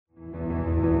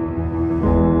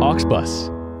Bus.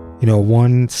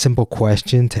 One simple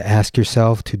question to ask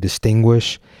yourself to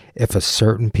distinguish if a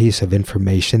certain piece of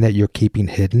information that you're keeping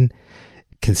hidden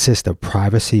consists of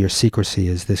privacy or secrecy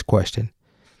is this question.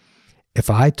 If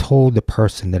I told the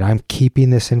person that I'm keeping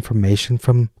this information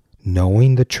from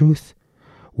knowing the truth,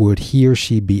 would he or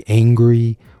she be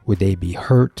angry? Would they be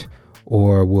hurt?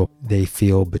 Or will they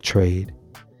feel betrayed?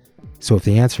 So if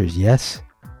the answer is yes,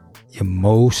 you're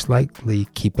most likely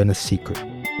keeping a secret.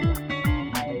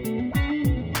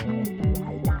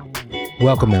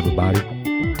 Welcome everybody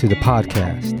to the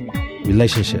podcast,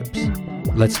 Relationships.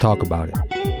 Let's talk about it.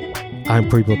 I'm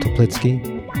Pribal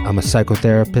Toplitsky. I'm a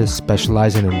psychotherapist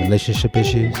specializing in relationship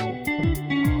issues.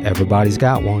 Everybody's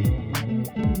got one.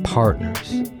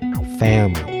 Partners,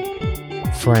 family,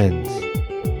 friends,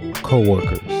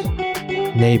 co-workers,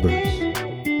 neighbors,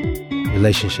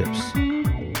 relationships.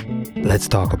 Let's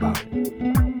talk about it.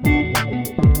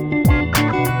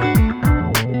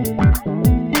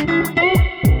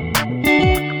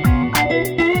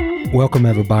 Welcome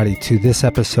everybody to this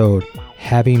episode,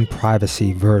 Having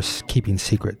Privacy versus Keeping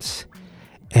Secrets.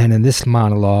 And in this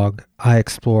monologue, I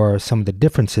explore some of the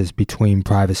differences between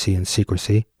privacy and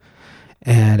secrecy.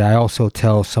 And I also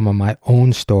tell some of my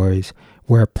own stories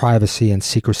where privacy and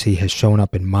secrecy has shown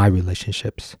up in my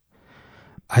relationships.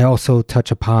 I also touch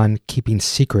upon keeping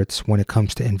secrets when it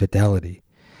comes to infidelity,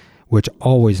 which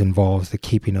always involves the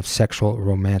keeping of sexual or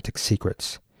romantic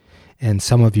secrets. And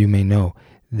some of you may know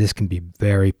this can be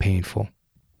very painful.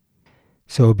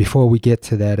 So before we get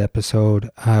to that episode,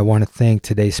 I want to thank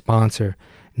today's sponsor,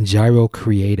 Gyro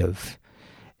Creative.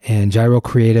 And Gyro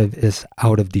Creative is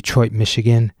out of Detroit,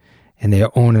 Michigan, and they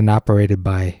are owned and operated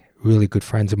by really good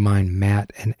friends of mine,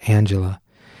 Matt and Angela.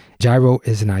 Gyro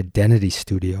is an identity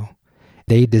studio.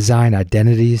 They design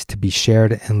identities to be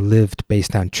shared and lived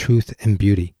based on truth and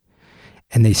beauty.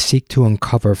 And they seek to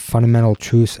uncover fundamental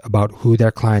truths about who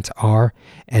their clients are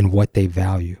and what they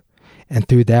value. And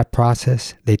through that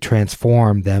process, they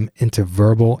transform them into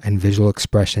verbal and visual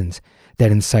expressions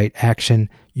that incite action,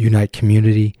 unite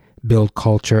community, build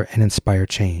culture, and inspire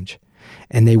change.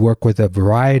 And they work with a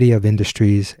variety of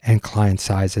industries and client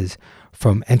sizes,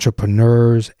 from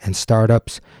entrepreneurs and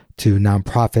startups to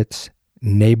nonprofits,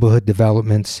 neighborhood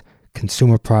developments,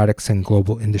 consumer products, and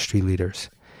global industry leaders.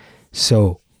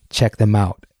 So check them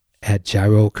out at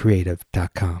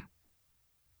gyrocreative.com.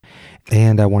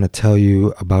 And I want to tell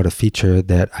you about a feature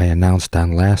that I announced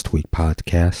on last week's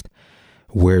podcast,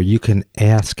 where you can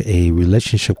ask a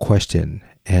relationship question,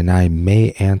 and I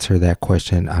may answer that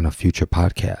question on a future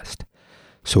podcast.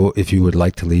 So if you would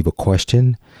like to leave a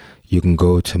question, you can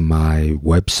go to my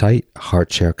website,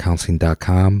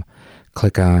 heartsharecounseling.com,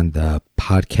 click on the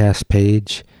podcast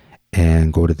page,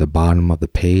 and go to the bottom of the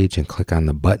page and click on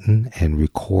the button and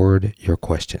record your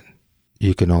question.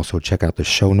 You can also check out the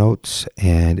show notes,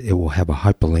 and it will have a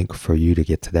hyperlink for you to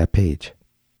get to that page.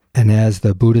 And as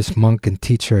the Buddhist monk and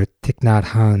teacher Thich Nhat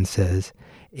Hanh says,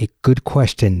 a good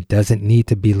question doesn't need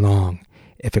to be long.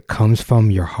 If it comes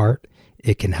from your heart,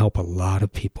 it can help a lot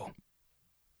of people.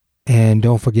 And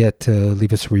don't forget to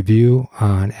leave us a review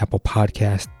on Apple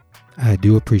Podcasts. I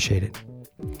do appreciate it.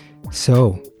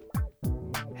 So,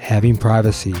 having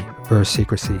privacy versus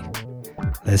secrecy.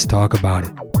 Let's talk about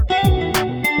it.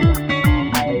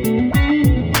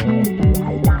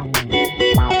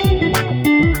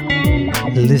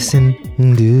 Listen,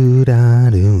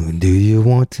 do-da-do. Do you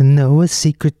want to know a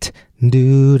secret?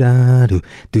 Do-da-do.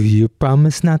 Do you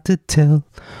promise not to tell?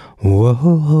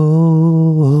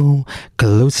 Whoa,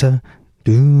 closer.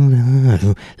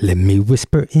 Do-da-do. Let me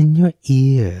whisper in your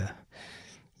ear.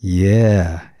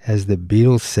 Yeah, as the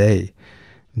Beatles say,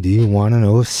 do you want to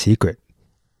know a secret?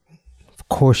 Of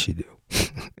course you do.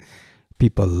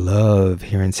 People love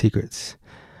hearing secrets.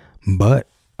 But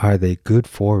are they good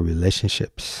for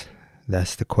relationships?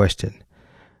 That's the question.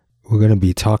 We're going to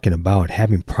be talking about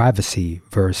having privacy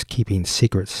versus keeping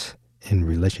secrets in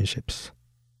relationships.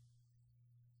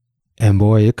 And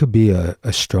boy, it could be a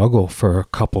struggle for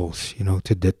couples,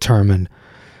 to determine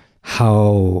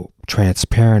how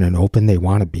transparent and open they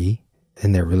want to be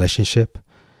in their relationship.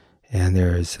 And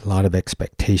there's a lot of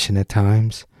expectation at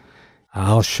times.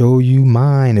 I'll show you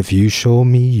mine if you show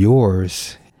me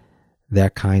yours.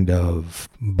 That kind of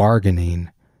bargaining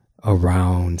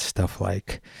around stuff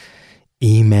like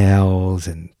emails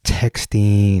and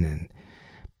texting and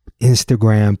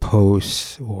Instagram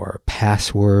posts or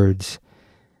passwords.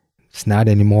 It's not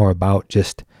anymore about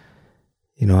just,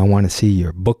 I want to see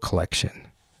your book collection.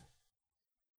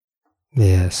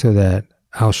 Yeah, so that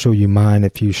I'll show you mine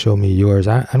if you show me yours.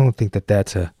 I don't think that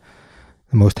that's the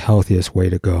most healthiest way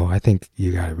to go. I think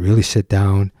you got to really sit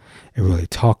down and really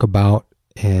talk about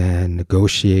and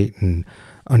negotiate and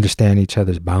understand each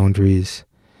other's boundaries.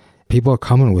 People are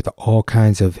coming with all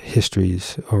kinds of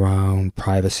histories around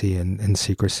privacy and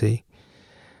secrecy.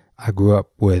 I grew up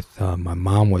with, my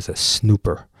mom was a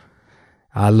snooper.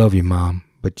 I love you, Mom,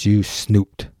 but you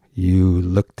snooped. You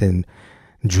looked in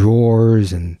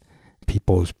drawers and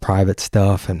people's private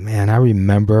stuff. And man, I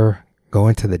remember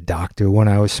going to the doctor when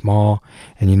I was small,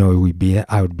 and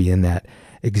I would be in that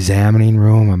examining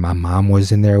room, and my mom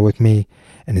was in there with me.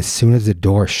 And as soon as the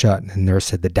door shut, the nurse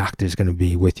said, "The doctor's going to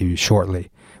be with you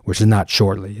shortly," which is not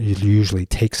shortly. It usually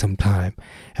takes some time.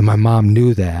 And my mom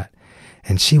knew that.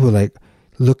 And she would like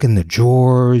look in the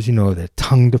drawers, the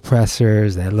tongue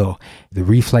depressors, the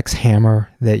reflex hammer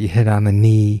that you hit on the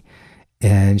knee.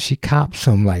 And she copped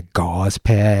some like gauze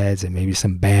pads and maybe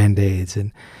some Band-Aids.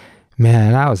 And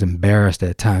man, I was embarrassed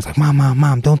at times. Like,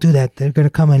 Mom, don't do that. They're going to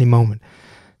come any moment.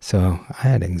 So I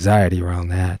had anxiety around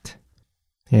that.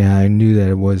 Yeah, I knew that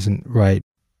it wasn't right.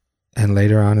 And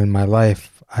later on in my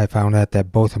life, I found out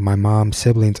that both of my mom's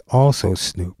siblings also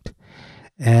snooped.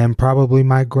 And probably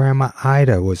my grandma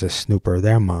Ida was a snooper,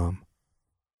 their mom.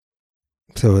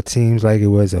 So it seems like it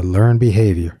was a learned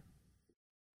behavior.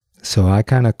 So I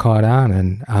kind of caught on,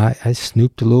 and I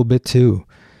snooped a little bit too,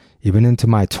 even into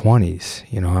my 20s.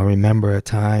 I remember at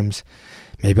times,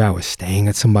 maybe I was staying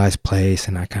at somebody's place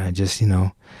and I kind of just,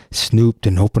 snooped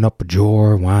and opened up a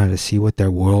drawer, wanted to see what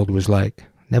their world was like.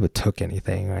 Never took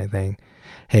anything or anything.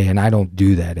 Hey, and I don't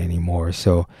do that anymore.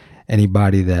 So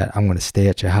anybody that I'm going to stay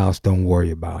at your house, don't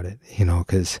worry about it,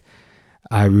 because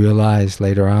I realized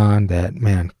later on that,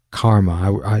 man,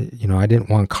 karma, I didn't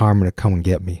want karma to come and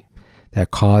get me.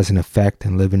 That cause and effect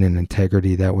and living in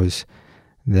integrity, that was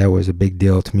a big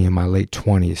deal to me in my late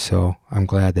 20s. So I'm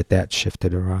glad that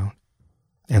shifted around.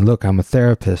 And look, I'm a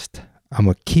therapist. I'm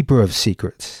a keeper of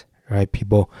secrets, right?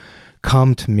 People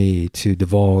come to me to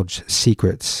divulge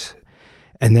secrets.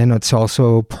 And then it's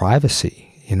also privacy.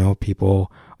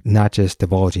 People not just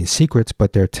divulging secrets,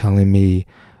 but they're telling me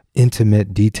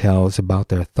intimate details about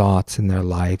their thoughts and their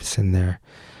lives and their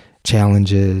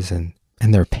challenges and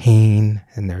their pain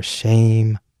and their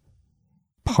shame.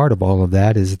 Part of all of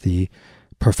that is the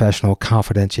professional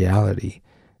confidentiality,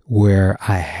 where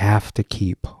I have to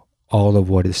keep all of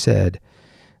what is said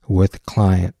with the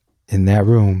client in that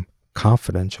room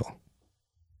confidential.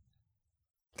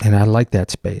 And I like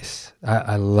that space.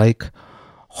 I like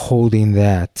holding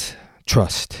that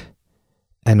trust,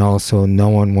 and also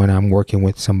knowing when I'm working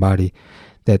with somebody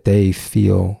that they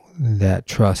feel that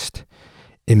trust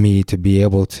in me to be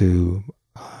able to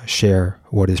share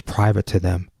what is private to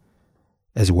them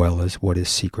as well as what is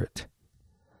secret.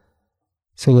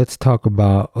 So let's talk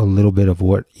about a little bit of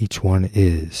what each one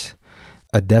is.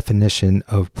 A definition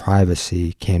of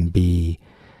privacy can be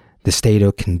the state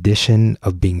or condition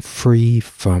of being free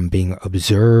from being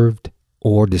observed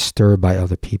or disturbed by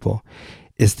other people.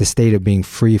 It's the state of being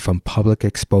free from public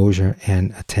exposure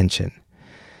and attention.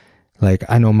 Like,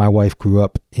 I know my wife grew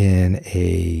up in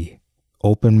a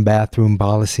open bathroom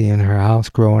policy in her house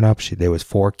growing up. There was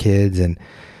 4 kids and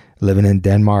living in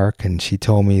Denmark, and she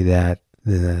told me that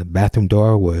the bathroom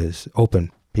door was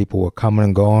open. People were coming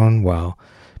and going while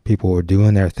people were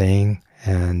doing their thing,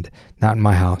 and not in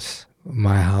my house.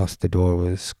 My house, the door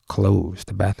was closed.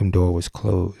 The bathroom door was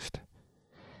closed.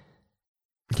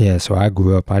 Yeah, so I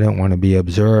grew up, I didn't want to be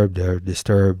observed or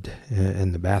disturbed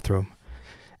in the bathroom.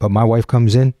 But my wife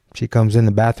comes in, she comes in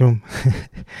the bathroom,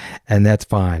 and that's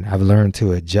fine. I've learned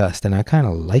to adjust, and I kind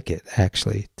of like it,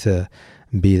 actually, to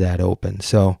be that open.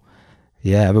 So,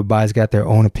 yeah, everybody's got their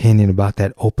own opinion about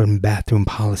that open bathroom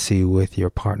policy with your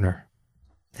partner.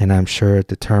 And I'm sure it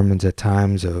determines at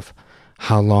times of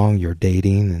how long you're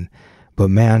dating. But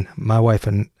man, my wife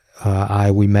and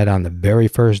we met on the very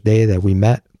first day that we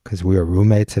met, because we were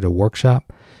roommates at a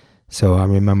workshop. So I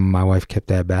remember my wife kept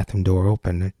that bathroom door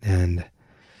open, and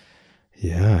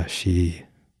yeah, she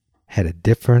had a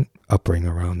different upbringing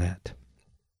around that.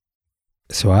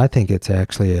 So I think it's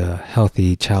actually a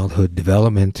healthy childhood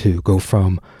development to go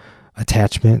from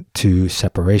attachment to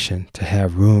separation, to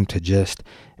have room to just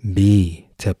be,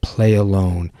 to play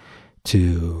alone,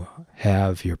 to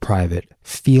have your private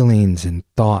feelings and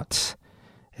thoughts,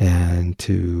 and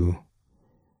to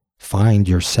find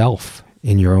yourself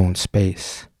in your own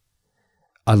space.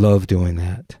 I love doing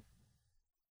that.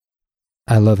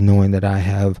 I love knowing that I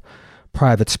have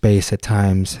private space at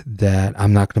times, that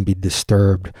I'm not going to be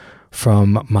disturbed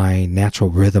from my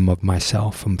natural rhythm of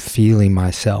myself, from feeling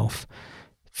myself,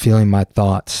 feeling my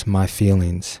thoughts, my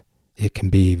feelings. It can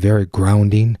be very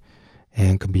grounding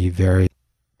and can be very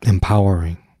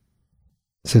empowering.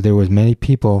 So there was many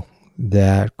people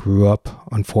that grew up,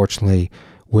 unfortunately,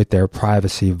 with their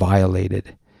privacy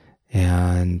violated,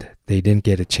 and they didn't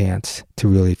get a chance to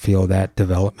really feel that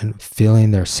development,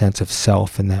 feeling their sense of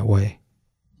self in that way.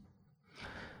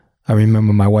 I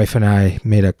remember my wife and I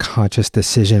made a conscious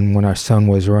decision when our son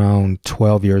was around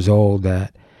 12 years old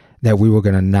that we were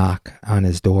going to knock on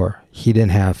his door. He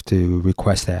didn't have to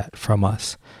request that from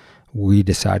us. We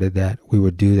decided that we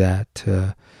would do that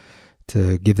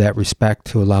to give that respect,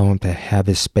 to allow him to have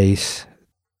his space.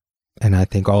 And I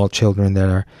think all children that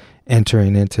are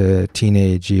entering into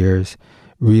teenage years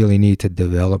really need to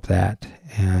develop that.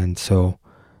 And so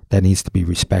that needs to be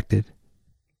respected.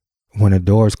 When a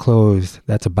door is closed,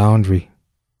 that's a boundary.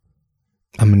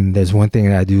 I mean, there's one thing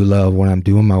that I do love when I'm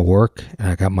doing my work and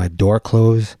I got my door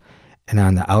closed and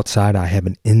on the outside I have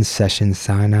an in-session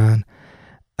sign on.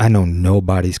 I know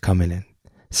nobody's coming in.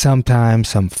 Sometimes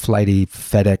some flighty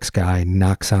FedEx guy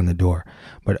knocks on the door,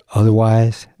 but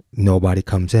otherwise nobody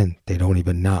comes in. They don't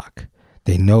even knock.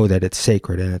 They know that it's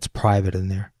sacred and it's private in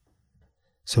there.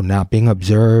 So not being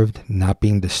observed, not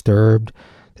being disturbed,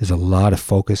 there's a lot of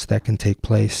focus that can take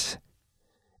place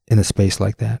in a space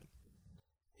like that.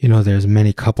 You know, there's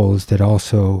many couples that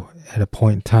also at a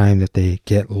point in time that they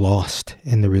get lost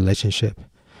in the relationship.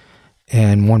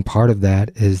 And one part of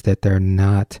that is that they're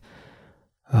not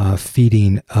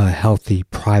feeding a healthy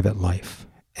private life.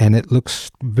 And it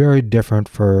looks very different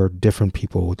for different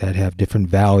people that have different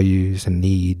values and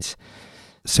needs.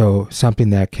 So something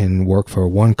that can work for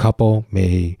one couple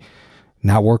may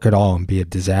not work at all and be a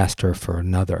disaster for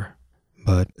another.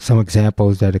 But some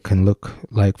examples that it can look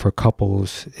like for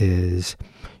couples is,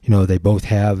 you know, they both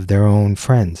have their own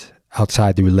friends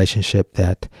outside the relationship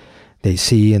that they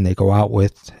see and they go out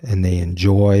with and they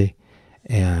enjoy,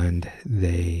 and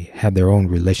they have their own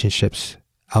relationships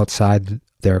outside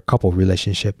their couple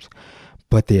relationships.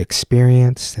 But the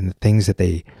experience and the things that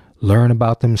they learn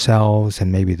about themselves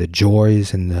and maybe the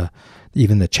joys and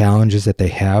even the challenges that they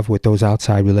have with those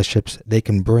outside relationships, they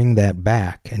can bring that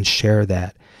back and share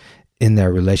that in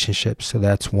their relationships. So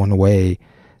that's one way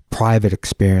private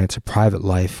experience, a private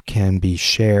life can be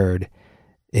shared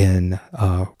in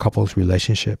a couple's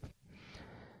relationship.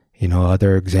 You know,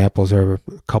 other examples are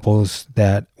couples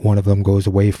that one of them goes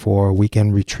away for a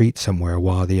weekend retreat somewhere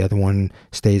while the other one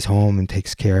stays home and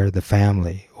takes care of the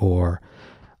family. Or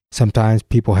sometimes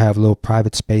people have little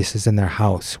private spaces in their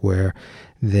house where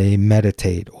they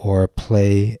meditate or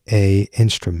play an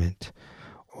instrument,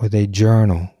 or they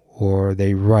journal, or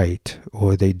they write,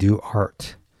 or they do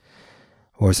art.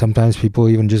 Or sometimes people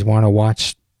even just want to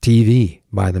watch TV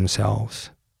by themselves.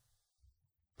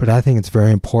 But I think it's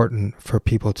very important for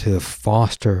people to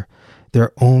foster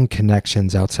their own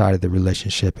connections outside of the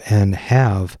relationship and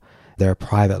have their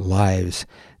private lives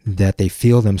that they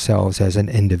feel themselves as an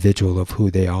individual of who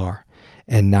they are,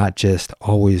 and not just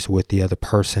always with the other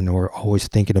person or always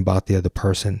thinking about the other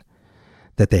person,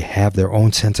 that they have their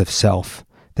own sense of self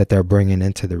that they're bringing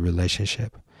into the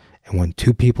relationship. And when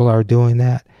two people are doing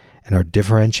that and are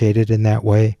differentiated in that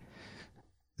way,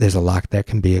 there's a lot that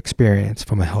can be experienced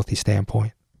from a healthy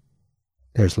standpoint.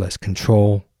 There's less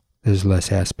control, there's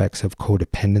less aspects of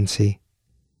codependency,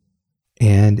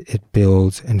 and it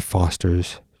builds and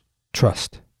fosters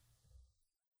trust.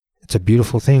 It's a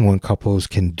beautiful thing when couples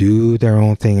can do their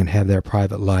own thing and have their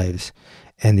private lives,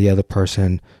 and the other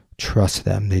person trusts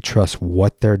them. They trust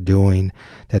what they're doing,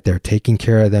 that they're taking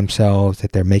care of themselves,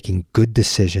 that they're making good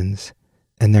decisions,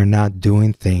 and they're not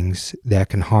doing things that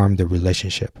can harm the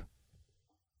relationship.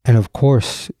 And of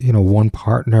course, you know, one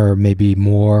partner may be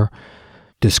more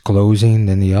disclosing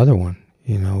than the other one.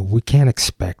 You know, we can't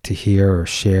expect to hear or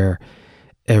share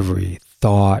every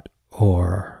thought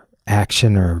or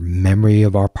action or memory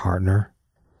of our partner.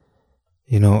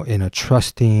 You know, in a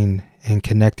trusting and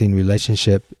connecting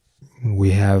relationship,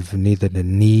 we have neither the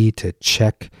need to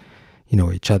check, you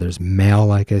know, each other's mail,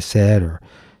 like I said, or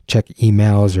check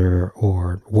emails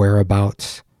or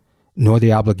whereabouts, nor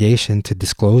the obligation to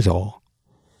disclose all.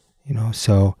 You know,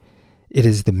 so it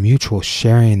is the mutual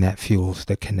sharing that fuels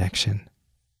the connection.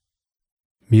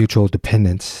 Mutual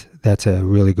dependence, that's a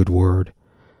really good word.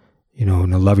 You know,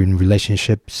 in a loving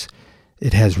relationships,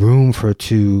 it has room for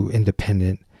two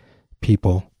independent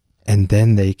people, and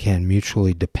then they can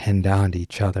mutually depend on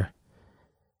each other.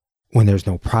 When there's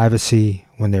no privacy,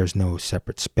 when there's no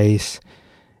separate space,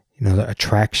 you know, the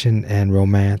attraction and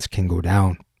romance can go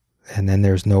down. And then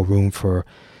there's no room for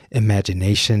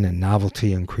imagination and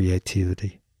novelty and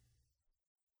creativity.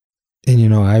 And, you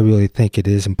know, I really think it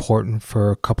is important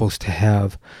for couples to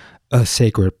have a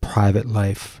sacred private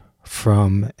life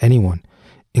from anyone,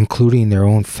 including their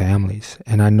own families.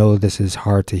 And I know this is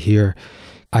hard to hear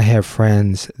I have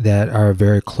friends that are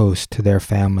very close to their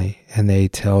family, and they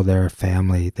tell their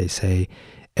family, they say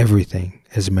everything.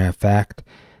 As a matter of fact,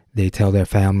 they tell their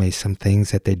family some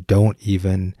things that they don't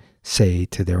even say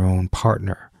to their own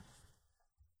partner.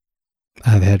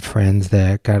 I've had friends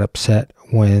that got upset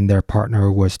when their partner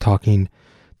was talking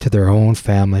to their own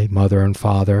family, mother and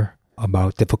father,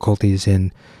 about difficulties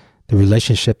in the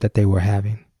relationship that they were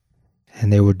having.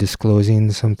 And they were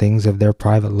disclosing some things of their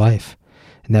private life.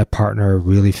 And that partner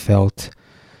really felt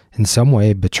in some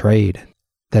way betrayed,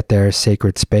 that their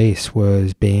sacred space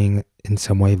was being in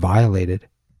some way violated.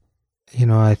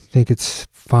 I think it's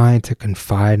fine to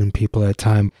confide in people at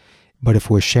times, but if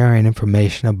we're sharing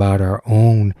information about our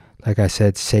own, like I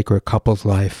said, sacred couple's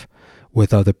life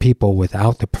with other people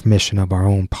without the permission of our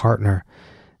own partner,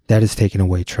 that is taking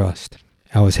away trust.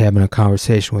 I was having a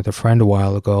conversation with a friend a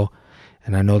while ago,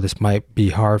 and I know this might be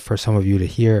hard for some of you to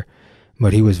hear,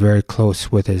 but he was very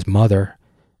close with his mother,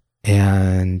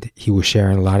 and he was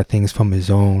sharing a lot of things from his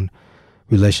own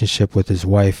relationship with his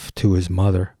wife to his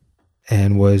mother,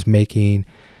 and was making,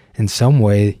 in some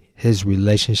way, his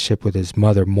relationship with his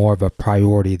mother more of a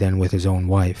priority than with his own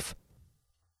wife.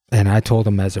 And I told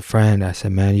him as a friend, I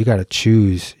said, man, you got to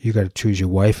choose your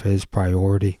wife as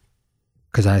priority.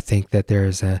 Because I think that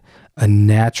there's a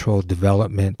natural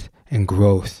development and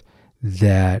growth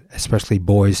that especially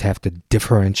boys have to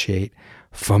differentiate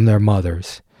from their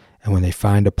mothers. And when they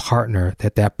find a partner,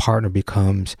 that partner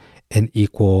becomes an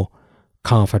equal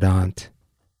confidant,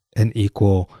 an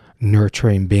equal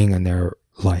nurturing being in their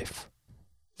life.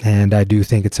 And I do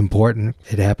think it's important.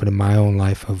 It happened in my own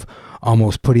life of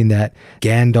almost putting that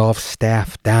Gandalf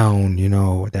staff down,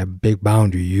 that big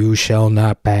boundary, you shall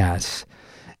not pass,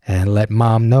 and let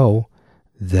mom know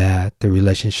that the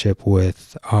relationship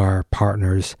with our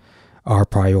partners are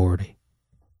priority.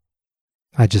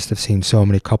 I just have seen so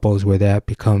many couples where that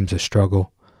becomes a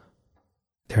struggle.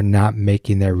 They're not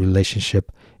making their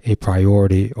relationship a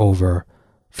priority over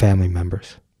family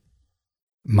members.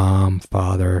 Mom,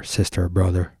 father, sister,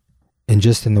 brother, and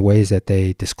just in the ways that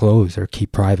they disclose or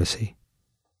keep privacy.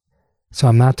 So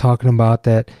I'm not talking about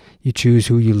that you choose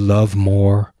who you love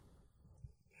more.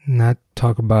 I'm not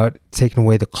talking about taking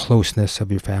away the closeness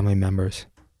of your family members.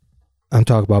 I'm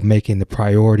talking about making the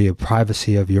priority of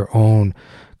privacy of your own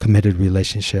committed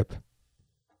relationship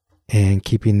and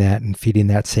keeping that and feeding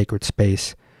that sacred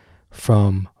space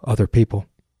from other people.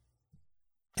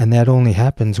 And that only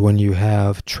happens when you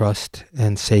have trust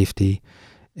and safety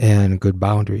and good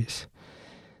boundaries.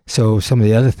 So some of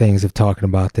the other things of talking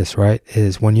about this, right,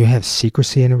 is when you have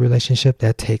secrecy in a relationship,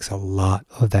 that takes a lot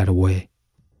of that away.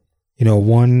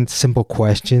 One simple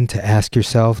question to ask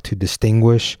yourself to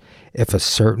distinguish if a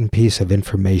certain piece of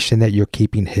information that you're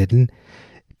keeping hidden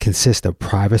consists of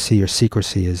privacy or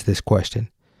secrecy is this question.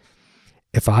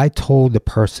 If I told the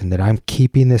person that I'm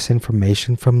keeping this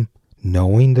information from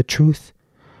knowing the truth,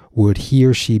 would he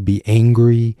or she be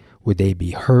angry? Would they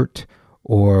be hurt?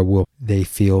 Or will they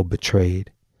feel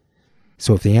betrayed?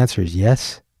 So if the answer is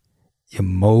yes, you're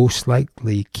most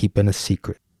likely keeping a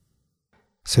secret.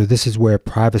 So this is where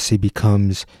privacy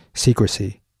becomes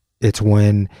secrecy. It's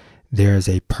when there's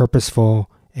a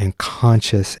purposeful and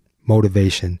conscious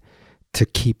motivation to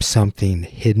keep something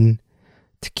hidden,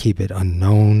 to keep it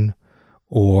unknown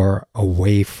or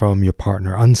away from your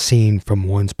partner, unseen from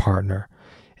one's partner.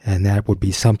 And that would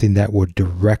be something that would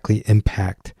directly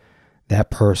impact that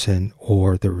person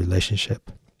or the relationship.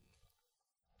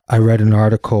 I read an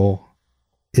article,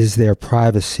 Is There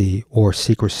Privacy or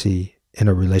Secrecy in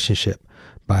a Relationship?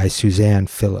 By Suzanne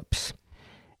Phillips.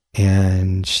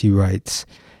 And she writes,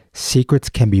 secrets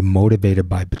can be motivated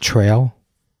by betrayal,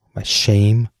 by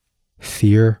shame,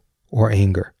 fear, or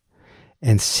anger.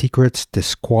 And secrets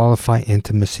disqualify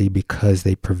intimacy because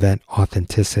they prevent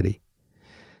authenticity.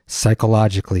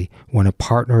 Psychologically, when a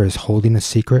partner is holding a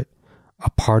secret, a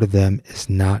part of them is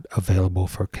not available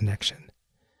for connection.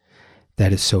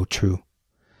 That is so true.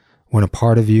 When a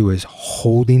part of you is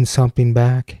holding something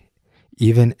back,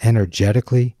 even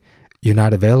energetically, you're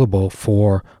not available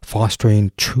for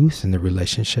fostering truth in the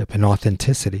relationship and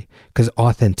authenticity, because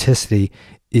authenticity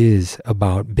is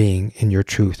about being in your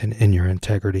truth and in your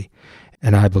integrity.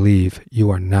 And I believe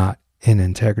you are not in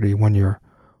integrity when you're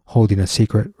holding a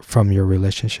secret from your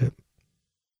relationship.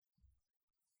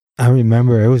 I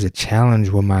remember it was a challenge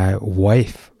when my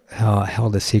wife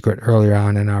held a secret earlier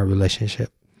on in our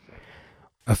relationship.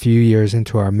 A few years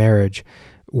into our marriage,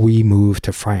 we moved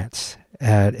to France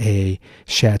at a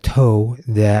chateau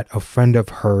that a friend of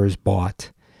hers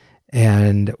bought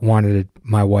and wanted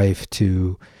my wife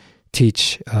to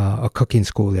teach a cooking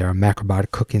school there, a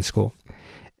macrobiotic cooking school.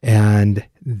 And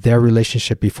their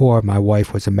relationship before, my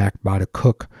wife was a macrobiotic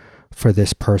cook for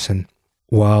this person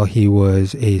while he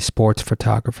was a sports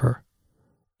photographer.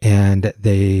 And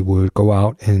they would go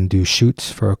out and do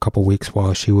shoots for a couple weeks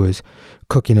while she was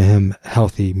cooking him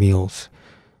healthy meals,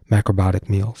 macrobiotic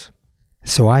meals.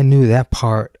 So I knew that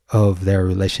part of their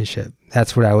relationship.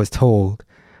 That's what I was told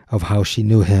of how she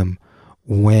knew him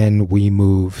when we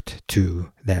moved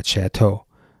to that chateau.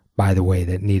 By the way,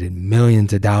 that needed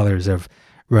millions of dollars of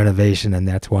renovation, and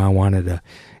that's why I wanted to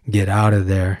get out of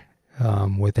there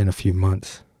within a few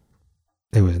months.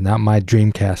 It was not my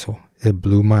dream castle. It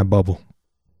blew my bubble.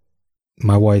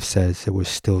 My wife says it was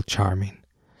still charming.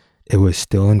 It was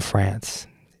still in France.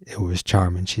 It was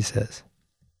charming, she says.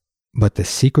 But the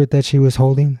secret that she was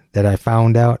holding, that I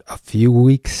found out a few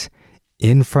weeks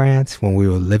in France when we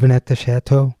were living at the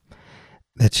chateau,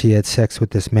 that she had sex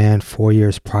with this man 4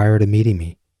 years prior to meeting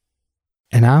me.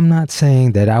 And I'm not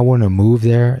saying that I wouldn't have moved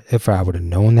there if I would have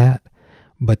known that,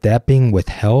 but that being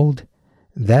withheld,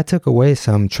 that took away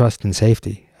some trust and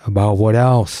safety about what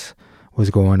else was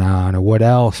going on or what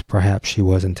else perhaps she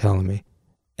wasn't telling me.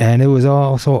 And it was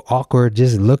also awkward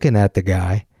just looking at the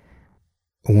guy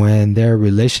when their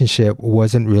relationship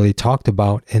wasn't really talked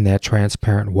about in that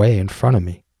transparent way in front of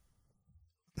me.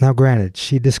 Now, granted,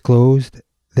 she disclosed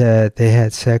that they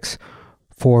had sex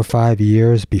 4 or 5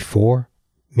 years before,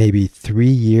 maybe 3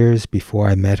 years before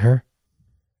I met her.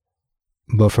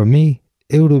 But for me,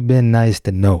 it would have been nice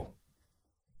to know.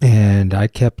 And I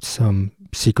kept some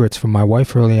secrets from my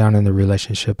wife early on in the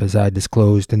relationship, as I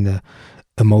disclosed in the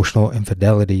Emotional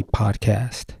Infidelity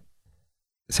podcast.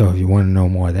 So if you want to know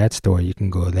more of that story, you can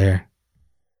go there.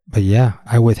 But yeah,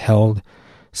 I withheld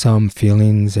some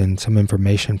feelings and some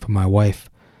information from my wife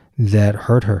that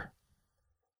hurt her.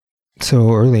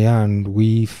 So early on,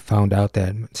 we found out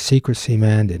that secrecy,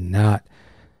 man, did not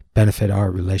benefit our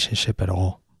relationship at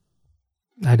all.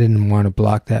 I didn't want to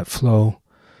block that flow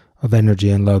of energy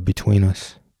and love between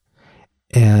us.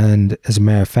 And as a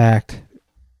matter of fact,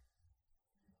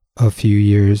 a few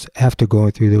years after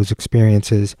going through those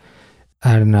experiences, I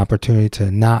had an opportunity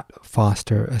to not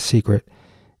foster a secret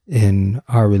in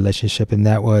our relationship, and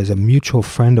that was a mutual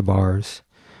friend of ours.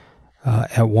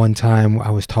 At one time, I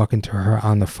was talking to her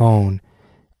on the phone,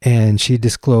 and she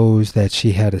disclosed that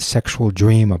she had a sexual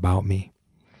dream about me.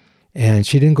 And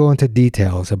she didn't go into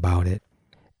details about it.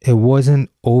 It wasn't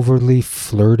overly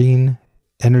flirting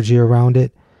energy around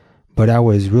it, but I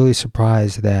was really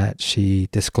surprised that she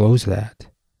disclosed that.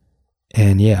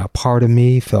 And yeah, a part of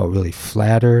me felt really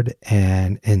flattered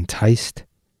and enticed,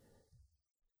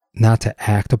 not to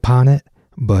act upon it,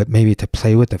 but maybe to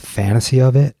play with the fantasy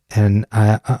of it. And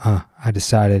I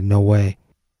decided no way.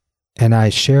 And I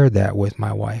shared that with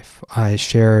my wife. I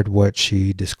shared what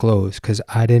she disclosed because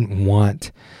I didn't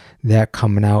want that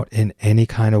coming out in any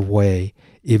kind of way,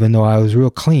 even though I was real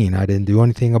clean. I didn't do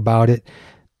anything about it.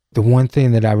 The one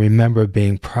thing that I remember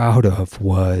being proud of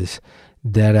was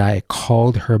that I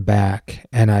called her back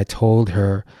and I told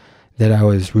her that I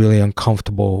was really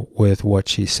uncomfortable with what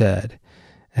she said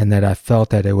and that I felt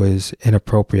that it was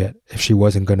inappropriate if she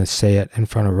wasn't going to say it in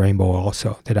front of Rainbow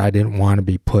also, that I didn't want to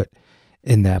be put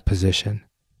in that position.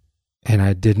 And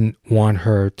I didn't want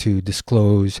her to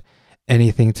disclose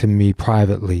anything to me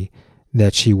privately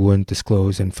that she wouldn't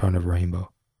disclose in front of Rainbow.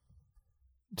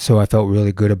 So I felt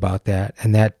really good about that.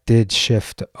 And that did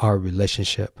shift our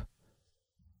relationship.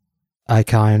 I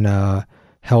kind of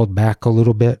held back a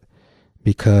little bit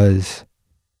because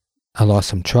I lost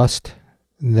some trust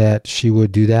that she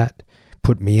would do that,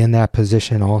 put me in that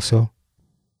position also.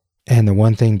 And the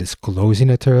one thing, disclosing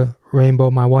it to Rainbow,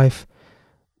 my wife,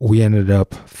 we ended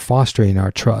up fostering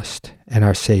our trust and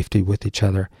our safety with each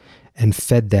other and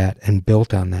fed that and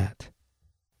built on that.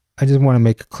 I just want to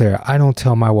make it clear, I don't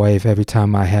tell my wife every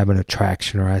time I have an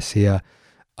attraction or I see a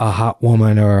hot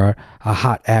woman or a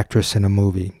hot actress in a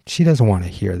movie. She doesn't want to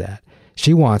hear that.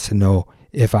 She wants to know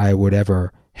if I would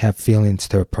ever have feelings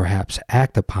to perhaps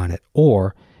act upon it,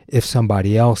 or if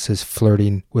somebody else is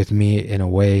flirting with me in a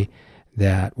way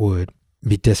that would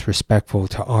be disrespectful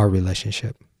to our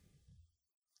relationship.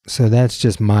 So that's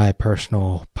just my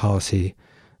personal policy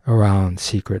around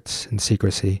secrets and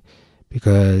secrecy,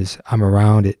 because I'm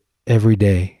around it every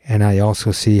day. And I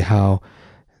also see how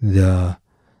the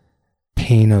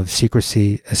pain of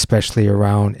secrecy, especially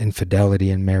around infidelity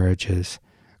in marriages,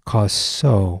 cause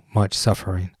so much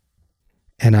suffering.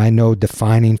 And I know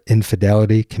defining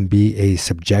infidelity can be a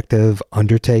subjective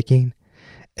undertaking,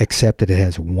 except that it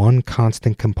has one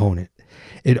constant component.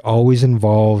 It always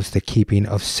involves the keeping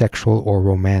of sexual or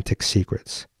romantic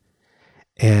secrets.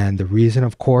 And the reason,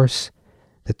 of course,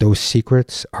 that those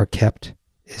secrets are kept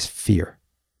is fear.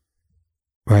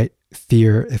 right?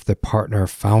 Fear if the partner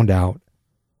found out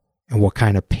and what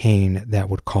kind of pain that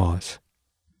would cause.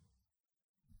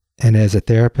 And as a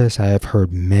therapist, I have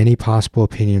heard many possible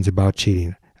opinions about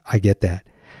cheating. I get that.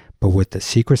 But with the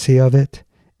secrecy of it,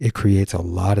 it creates a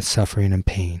lot of suffering and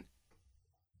pain.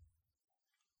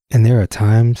 And there are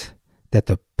times that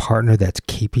the partner that's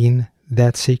keeping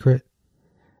that secret,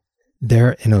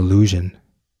 they're an illusion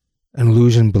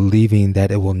believing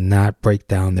that it will not break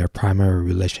down their primary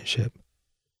relationship.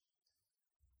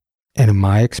 And in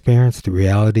my experience, the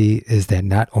reality is that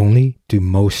not only do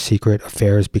most secret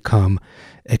affairs become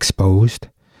exposed,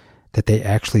 that they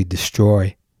actually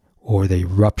destroy or they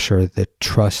rupture the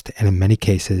trust, and in many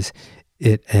cases,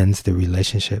 it ends the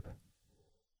relationship.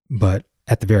 But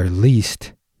at the very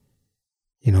least,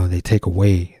 they take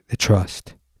away the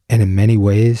trust. And in many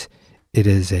ways, it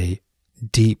is a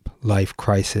deep life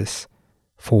crisis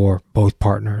for both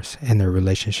partners and their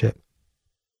relationship.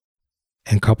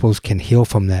 And couples can heal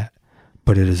from that,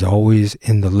 but it is always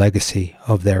in the legacy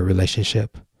of their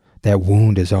relationship. That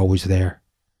wound is always there.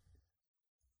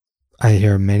 I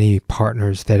hear many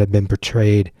partners that have been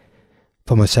betrayed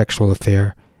from a sexual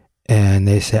affair, and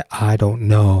they say, I don't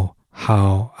know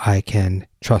how I can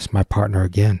trust my partner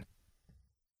again.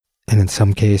 And in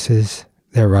some cases,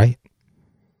 they're right.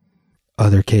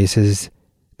 Other cases,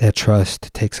 that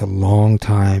trust takes a long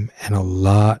time and a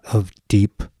lot of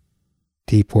deep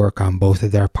work on both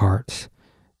of their parts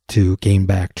to gain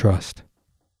back trust.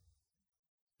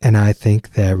 And I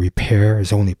think that repair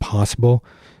is only possible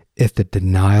if the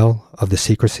denial of the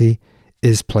secrecy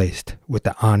is placed with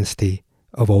the honesty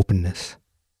of openness.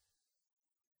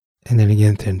 And then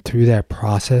again, through that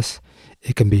process,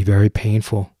 it can be very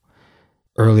painful.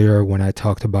 Earlier, when I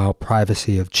talked about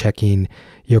privacy of checking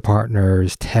your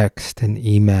partner's text and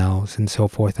emails and so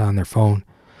forth on their phone,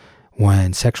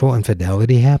 when sexual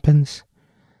infidelity happens,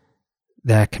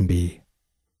 that can be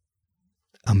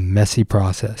a messy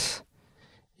process.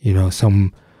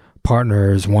 Some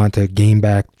partners want to gain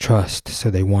back trust, so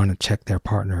they want to check their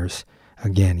partner's,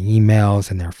 again,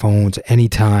 emails and their phones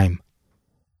anytime.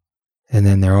 And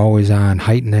then they're always on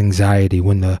heightened anxiety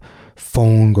when the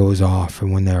phone goes off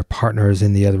and when their partner is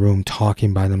in the other room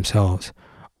talking by themselves.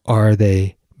 Are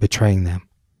they betraying them?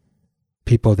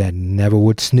 People that never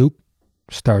would snoop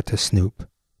start to snoop,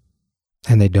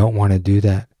 and they don't want to do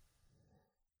that.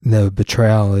 The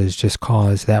betrayal is just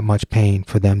caused that much pain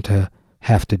for them to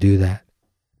have to do that.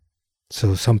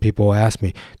 So some people ask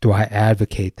me, do I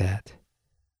advocate that?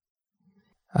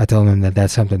 I tell them that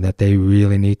that's something that they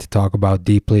really need to talk about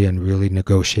deeply and really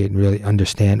negotiate and really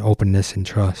understand openness and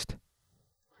trust.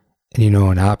 And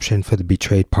an option for the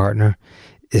betrayed partner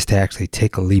is to actually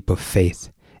take a leap of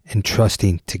faith and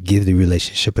trusting to give the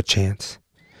relationship a chance.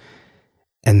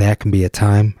 And that can be a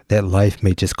time that life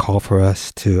may just call for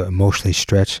us to emotionally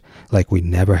stretch like we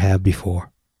never have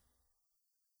before.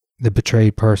 The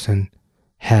betrayed person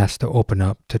has to open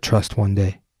up to trust one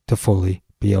day to fully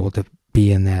be able to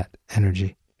be in that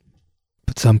energy.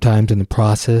 But sometimes in the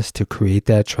process to create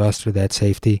that trust or that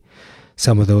safety,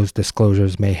 some of those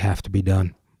disclosures may have to be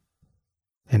done.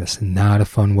 And it's not a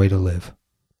fun way to live.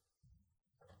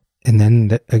 And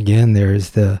then again, there's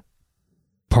the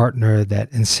partner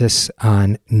that insists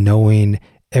on knowing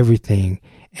everything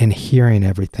and hearing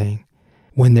everything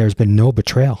when there's been no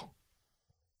betrayal.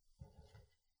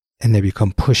 And they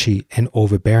become pushy and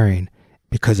overbearing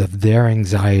because of their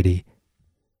anxiety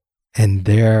and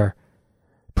their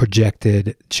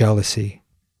projected jealousy.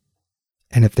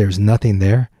 And if there's nothing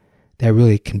there, that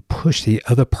really can push the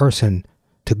other person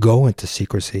to go into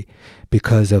secrecy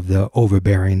because of the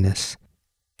overbearingness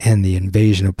and the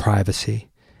invasion of privacy,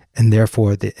 and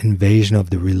therefore the invasion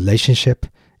of the relationship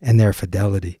and their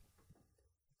fidelity.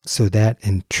 So that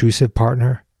intrusive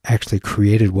partner actually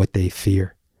created what they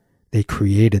fear. They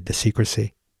created the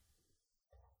secrecy.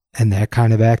 And that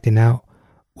kind of acting out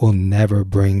will never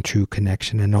bring true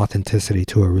connection and authenticity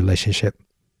to a relationship.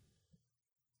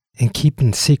 And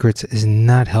keeping secrets is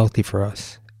not healthy for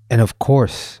us. And of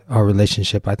course, our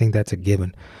relationship, I think that's a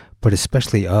given, but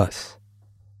especially us.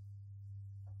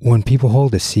 When people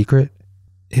hold a secret,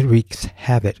 it wreaks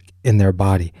havoc in their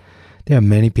body. There are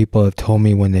many people who have told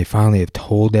me when they finally have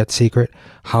told that secret,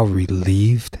 how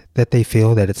relieved that they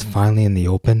feel that it's finally in the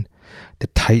open, the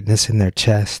tightness in their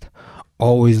chest,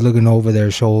 always looking over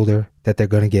their shoulder that they're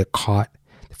going to get caught,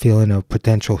 the feeling of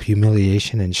potential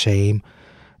humiliation and shame,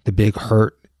 the big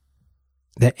hurt,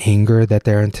 the anger that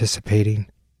they're anticipating.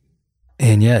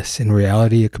 And yes, in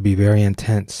reality, it could be very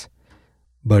intense,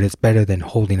 but it's better than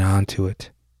holding on to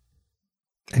it.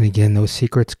 And again, those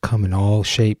secrets come in all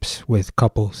shapes with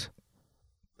couples.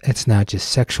 It's not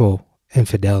just sexual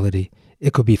infidelity.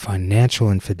 It could be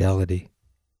financial infidelity,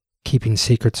 keeping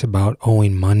secrets about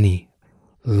owing money,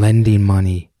 lending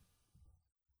money,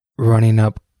 running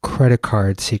up credit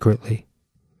cards secretly,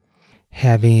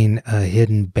 having a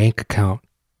hidden bank account.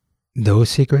 Those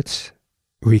secrets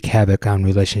wreak havoc on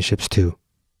relationships too.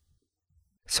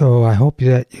 So I hope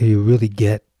that you really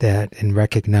get that and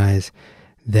recognize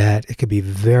that it could be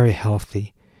very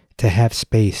healthy to have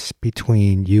space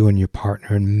between you and your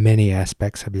partner in many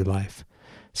aspects of your life.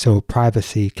 So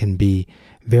privacy can be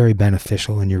very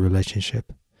beneficial in your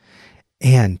relationship.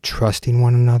 And trusting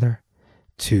one another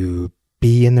to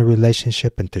be in the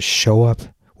relationship and to show up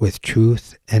with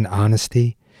truth and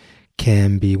honesty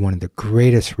can be one of the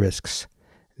greatest risks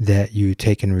that you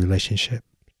take in a relationship.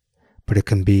 But it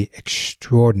can be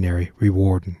extraordinarily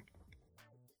rewarding.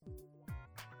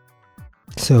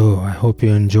 So I hope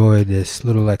you enjoyed this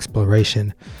little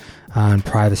exploration on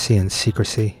privacy and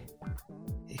secrecy.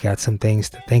 You got some things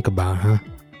to think about, huh?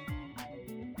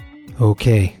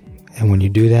 Okay, and when you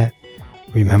do that,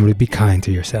 remember to be kind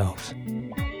to yourselves.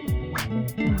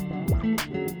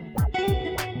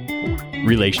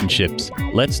 Relationships,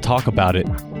 Let's Talk About It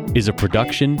is a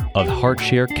production of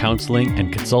HeartShare Counseling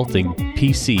and Consulting,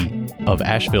 PC, of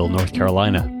Asheville, North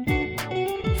Carolina.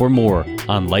 For more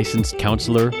on licensed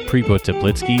counselor Prepo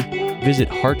Teplitsky, visit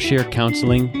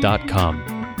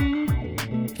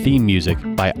heartsharecounseling.com. Theme music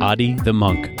by Adi the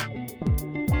Monk.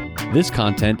 This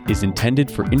content is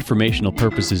intended for informational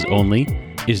purposes only,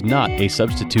 is not a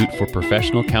substitute for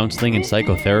professional counseling and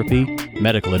psychotherapy,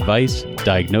 medical advice,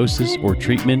 diagnosis, or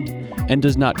treatment, and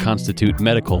does not constitute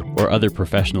medical or other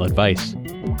professional advice.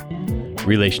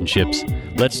 Relationships,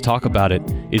 Let's Talk About It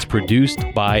is produced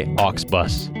by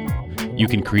Auxbus. You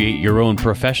can create your own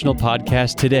professional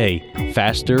podcast today,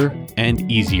 faster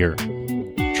and easier.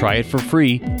 Try it for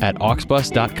free at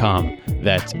auxbus.com.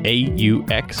 That's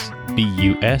AUXBUS.com.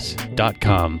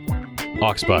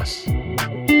 Auxbus.